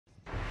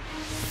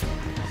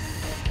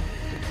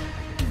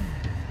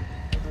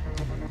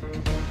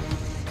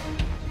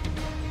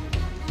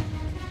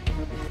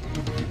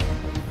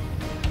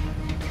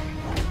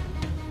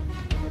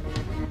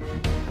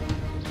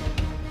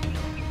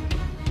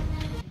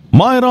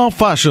Myra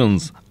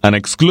Fashions, an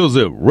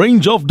exclusive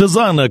range of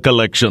designer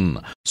collection.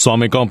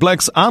 Swami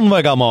Complex and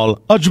Vega Mall,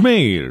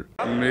 Ajmer.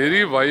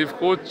 मेरी wife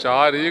को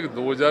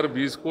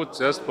 4/1/2020 को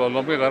chest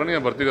problem के कारण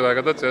यहाँ भर्ती कराया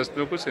गया था। चेस्ट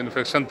में कुछ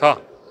इन्फेक्शन था।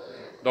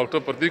 डॉक्टर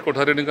प्रतीक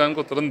कोठारी ने कहा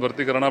इनको तुरंत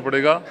भर्ती कराना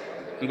पड़ेगा,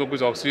 इनको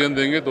कुछ ऑक्सीजन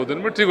देंगे, 2 दिन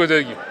में ठीक हो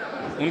जाएगी।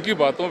 उनकी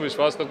बातों में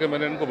विश्वास करके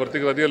मैंने इनको भर्ती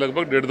करा दिया।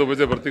 लगभग 1:30-2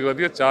 बजे भर्ती करा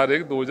दिया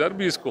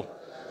 4/1/2020 को।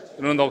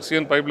 इन्होंने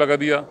ऑक्सीजन पाइप लगा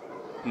दिया,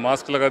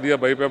 मास्क लगा दिया,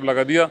 बाई पाइप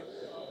लगा दिया।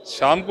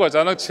 शाम को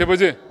अचानक 6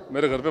 बजे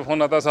मेरे घर पे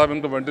फ़ोन आता है, साहब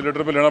इनको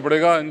वेंटिलेटर पे लेना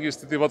पड़ेगा, इनकी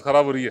स्थिति बहुत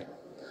ख़राब हो रही है।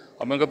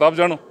 अब मैंने कहा तो आप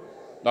जानो,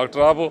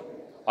 डॉक्टर आप हो।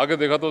 आगे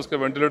देखा तो उसके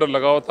वेंटिलेटर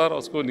लगा हुआ था और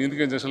उसको नींद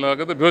के इंजेक्शन लगा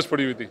के तो बेहोश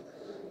पड़ी हुई थी।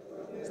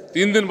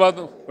 3 दिन बाद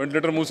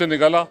वेंटिलेटर मुंह से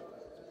निकाला।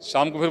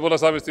 शाम को फिर बोला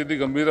साहब स्थिति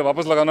गंभीर है,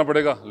 वापस लगाना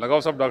पड़ेगा। लगाओ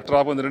साहब, डॉक्टर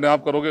आपको निर्णय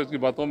आप करोगे। उसकी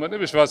बातों में मैंने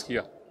विश्वास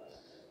किया।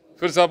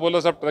 फिर साहब बोला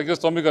साहब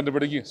ट्रैकियोस्टोमी करनी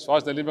पड़ेगी,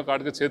 श्वास नली में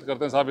काट के छेद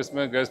करते हैं साहब,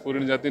 इसमें गैस पूरी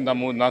नहीं जाती,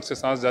 नाक से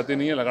सांस जाती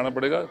नहीं है, लगाना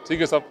पड़ेगा। ठीक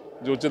है साहब,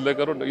 जो उचित ले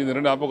करो, ये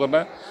निर्णय आपको करना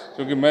है,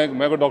 क्योंकि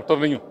मैं कोई डॉक्टर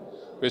नहीं हूँ।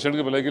 पेशेंट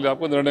की भलाई के लिए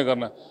आपको निर्णय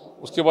करना है।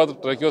 उसके बाद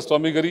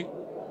ट्रैकियोस्टोमी करी,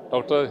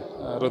 डॉक्टर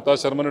रोहिताज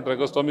शर्मा ने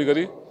ट्रैकियोस्टोमी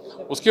करी।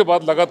 उसके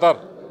बाद लगातार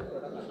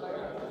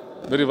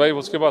मेरी वाइफ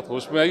उसके बाद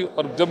होश में आई।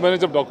 और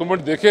जब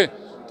डॉक्यूमेंट देखे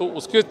तो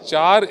उसके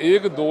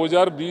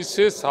 4/1/2020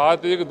 से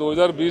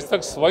 7/1/2020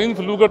 तक स्वाइन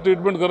फ्लू का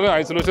ट्रीटमेंट कर रहे हैं,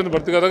 आइसोलेशन में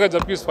भर्ती कर रखा है।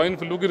 जबकि स्वाइन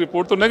फ्लू की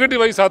रिपोर्ट तो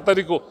नेगेटिव आई 7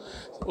 तारीख को।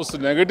 उस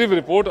नेगेटिव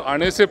रिपोर्ट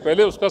आने से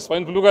पहले उसका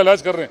स्वाइन फ्लू का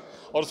इलाज कर रहे हैं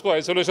और उसको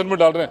आइसोलेशन में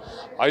डाल रहे हैं।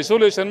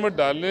 आइसोलेशन में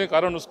डालने के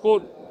कारण उसको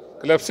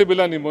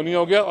क्लेप्सिबिला निमोनिया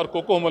हो गया और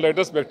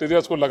कोकोहोमाइटिस बैक्टीरिया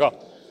उसको लगा।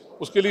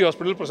 उसके लिए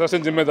हॉस्पिटल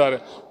प्रशासन जिम्मेदार है।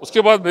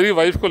 उसके बाद मेरी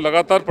वाइफ को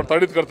लगातार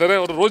प्रताड़ित करते रहे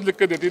और रोज़ लिख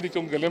के देती थी,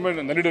 क्योंकि गले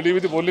में नली डली हुई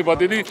थी, बोल नहीं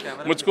पाती थी।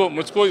 मुझको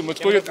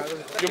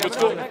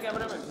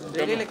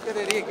डेली लिख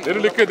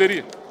के दे रही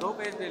है,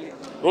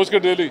 रोज के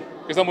डेली।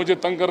 कैसा मुझे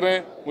तंग कर रहे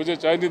हैं, मुझे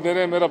चाय नहीं दे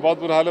रहे हैं, मेरा बहुत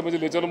बुरा हाल है, मुझे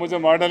ले चलो, मुझे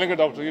मार डालेंगे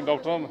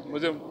डॉक्टर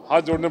मुझे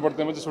हाथ जोड़ने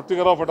पड़ते हैं, मुझे छुट्टी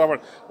कराओ फटाफट।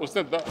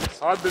 उसने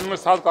 7 दिन में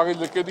 7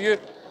 कागज लिख के दिए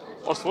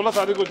और 16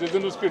 तारीख को जिस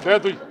दिन उसकी डेथ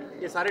हुई,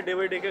 ये सारे डे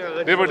बाई डे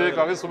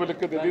कागज सुबह लिख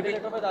के दे दी थी।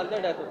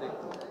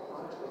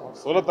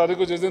 16 तारीख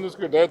को जिस दिन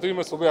उसकी डेथ हुई,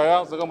 मैं सुबह आया,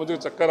 उसने मुझे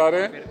चक्कर आ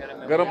रहे हैं,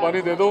 गर्म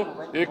पानी दे दो,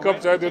 1 कप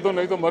चाय दे दो,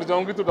 नहीं तो मर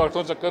जाऊंगी। तो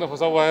डॉक्टर चक्कर में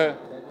फंसा हुआ है।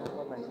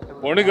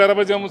 11:15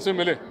 बजे हम उससे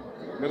मिले,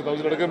 मेरे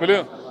 2 लड़के मिले।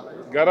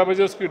 11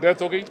 बजे उसकी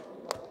डेथ हो गई,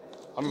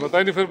 हमें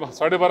बताया नहीं। फिर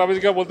 12:30 बजे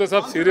क्या बोलते हैं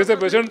साहब सीरियस है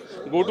पेशेंट,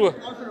 गो टू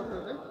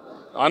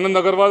आनंद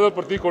अग्रवाल और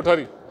प्रतीक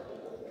कोठारी।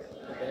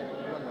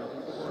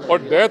 और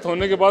डेथ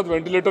होने के बाद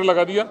वेंटिलेटर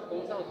लगा दिया,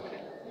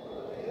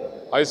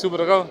 आईसीयू में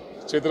रखा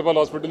क्षेत्रपाल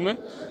हॉस्पिटल में।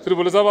 फिर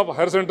बोले साहब आप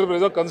हायर सेंटर पर ले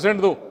जाओ,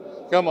 कंसेंट दो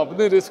कि हम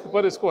अपने रिस्क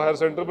पर इसको हायर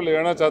सेंटर पर ले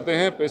जाना चाहते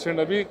हैं, पेशेंट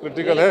अभी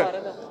क्रिटिकल है।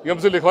 ये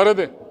हमसे लिखवा रहे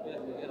थे,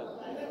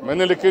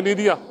 मैंने लिख के नहीं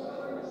दिया।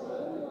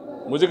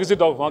 मुझे किसी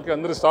वहाँ के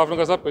अंदर स्टाफ ने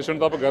कहा साहब पेशेंट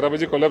तो आप 11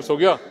 बजे कोलैप्स हो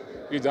गया,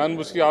 कि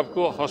जानबूझ के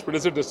आपको हॉस्पिटल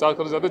से डिस्चार्ज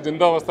करना चाहते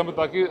जिंदा अवस्था में,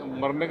 ताकि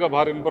मरने का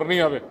भार इन पर नहीं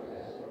आवे।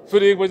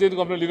 फिर 1 बजे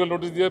इनको हमने लीगल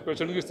नोटिस दिया,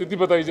 पेशेंट की स्थिति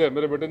बताई जाए।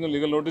 मेरे बेटे ने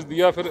लीगल नोटिस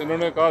दिया। फिर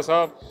इन्होंने कहा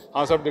साहब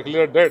हाँ साहब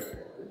डिक्लेयर डेड।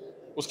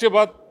 उसके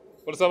बाद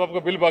बोले साहब आपका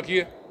बिल बाकी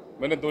है।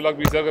 मैंने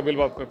 2,20,000 का बिल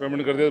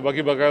पेमेंट कर दिया,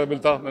 बाकी बकाया बिल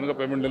था। मैंने कहा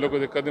पेमेंट ले लो, कोई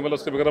दिक्कत नहीं, बोला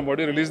उसके बगैर हम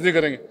बॉडी रिलीज़ नहीं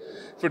करेंगे।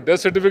 फिर डेथ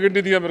सर्टिफिकेट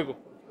नहीं दिया मेरे को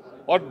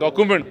और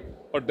डॉक्यूमेंट,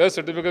 और डेथ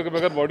सर्टिफिकेट के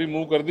बगैर बॉडी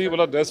मूव कर दी।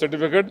 बोला डेथ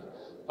सर्टिफिकेट,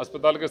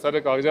 अस्पताल के सारे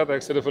कागजात,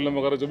 एक्सरे फिल्म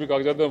वगैरह जो भी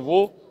कागजात हैं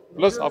वो,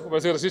 प्लस आपको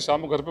पैसे रसीद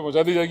शाम को घर पे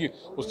पहुंचा दी जाएगी।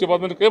 उसके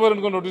बाद मैंने कई बार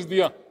उनको नोटिस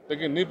दिया,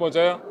 लेकिन नहीं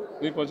पहुंचाया।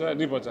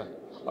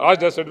 आज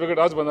डेथ सर्टिफिकेट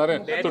आज बना रहे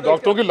हैं। तो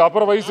डॉक्टरों की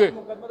लापरवाही से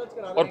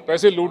और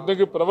पैसे लूटने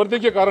की प्रवृत्ति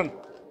के कारण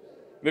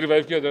मेरी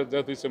वाइफ की डेथ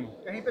हुई।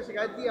 कहीं पे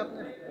शिकायत की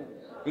आपने?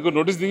 इनको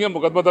नोटिस दिए,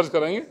 मुकदमा दर्ज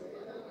कराएंगे,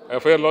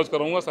 FIR लॉन्च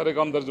कराऊंगा, सारे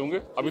काम दर्ज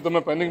होंगे। अभी तो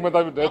मैं पेंडिंग में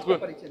था। डेथ को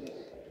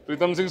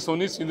Pritam Singh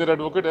Soni, senior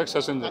advocate, x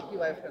session जज,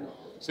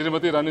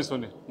 श्रीमती रानी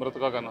सोनी,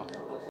 मृतका का नाम।